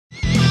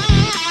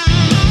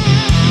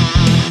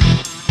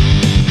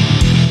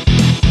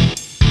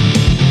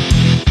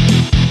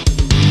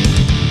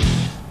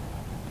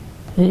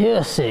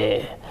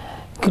USA.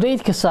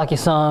 Great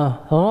Kasaki-san,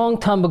 a long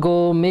time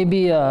ago,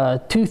 maybe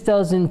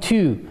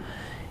 2002,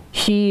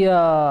 he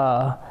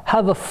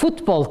have a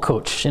football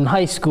coach in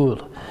high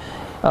school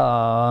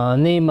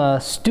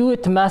named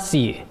Stuart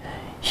Massey.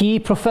 He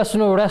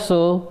professional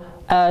wrestle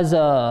as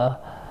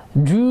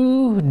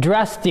Drew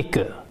Drastic.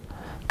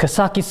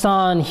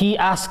 Kasaki-san, he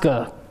asked,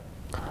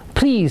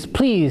 please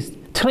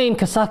train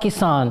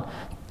Kasaki-san.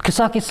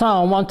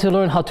 Kasaki-san want to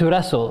learn how to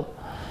wrestle.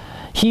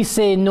 He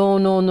say, no,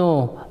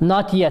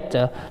 not yet.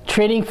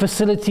 Training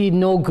facility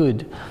no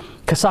good.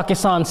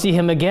 Kasaki-san see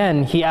him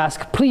again. He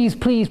ask, please,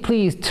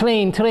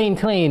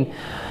 train.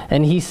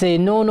 And he say,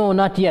 no,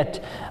 not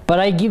yet.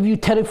 But I give you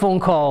telephone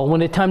call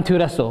when it's time to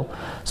wrestle.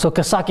 So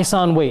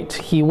Kasaki-san wait.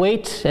 He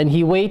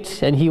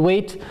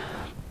wait.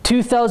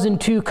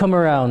 2002 come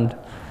around.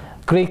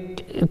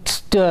 Great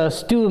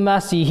Stu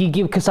Massey, he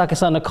give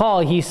Kasaki-san a call.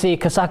 He say,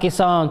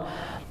 Kasaki-san,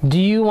 do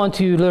you want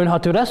to learn how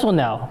to wrestle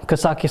now?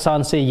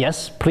 Kasaki-san say,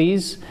 yes,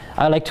 please,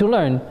 I like to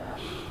learn.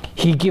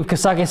 He give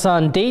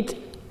Kasaki-san date,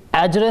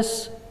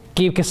 address,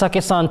 give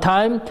Kasaki-san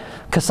time.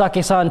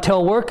 Kasaki-san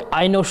tell work,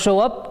 I no show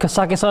up.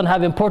 Kasaki-san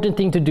have important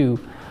thing to do.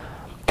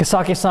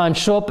 Kasaki-san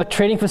show up at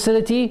training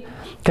facility.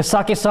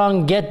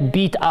 Kasaki-san get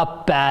beat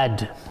up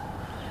bad.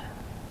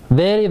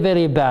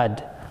 Very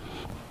bad.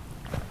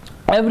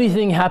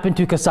 Everything happened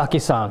to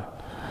Kasaki-san.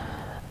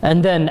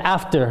 And then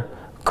after,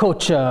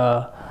 Coach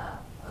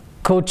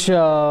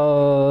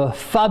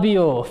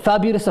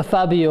Fabulous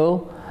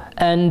Fabio,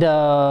 and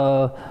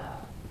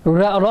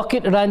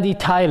Rocket Randy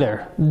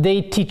Tyler,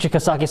 they teach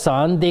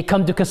Kasaki-san. They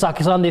come to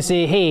Kasaki-san, they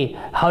say, hey,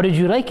 how did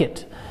you like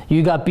it?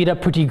 You got beat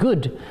up pretty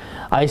good.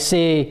 I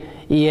say,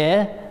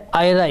 yeah,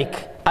 I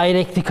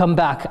like to come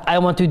back. I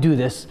want to do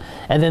this.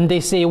 And then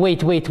they say,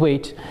 wait.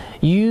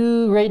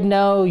 You right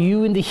now,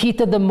 you in the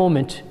heat of the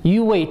moment,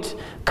 you wait.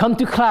 Come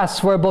to class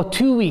for about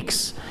 2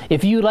 weeks.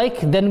 If you like,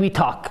 then we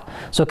talk.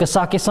 So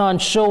Kasaki-san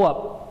show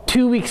up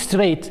 2 weeks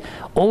straight,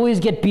 always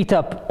get beat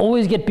up,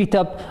 always get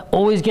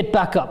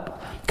back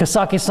up.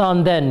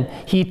 Kasaki-san then,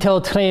 he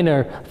tell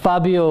trainer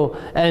Fabio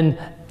and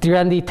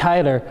Randy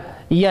Tyler,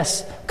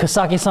 yes,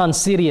 Kasaki-san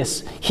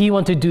serious, he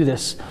want to do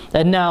this.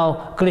 And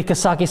now Great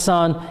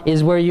Kasaki-san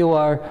is where you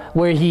are,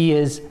 where he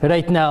is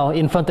right now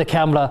in front of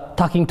camera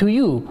talking to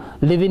you,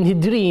 living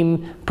his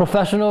dream,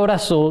 professional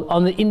wrestle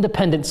on the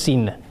independent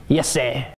scene. Yes, sir.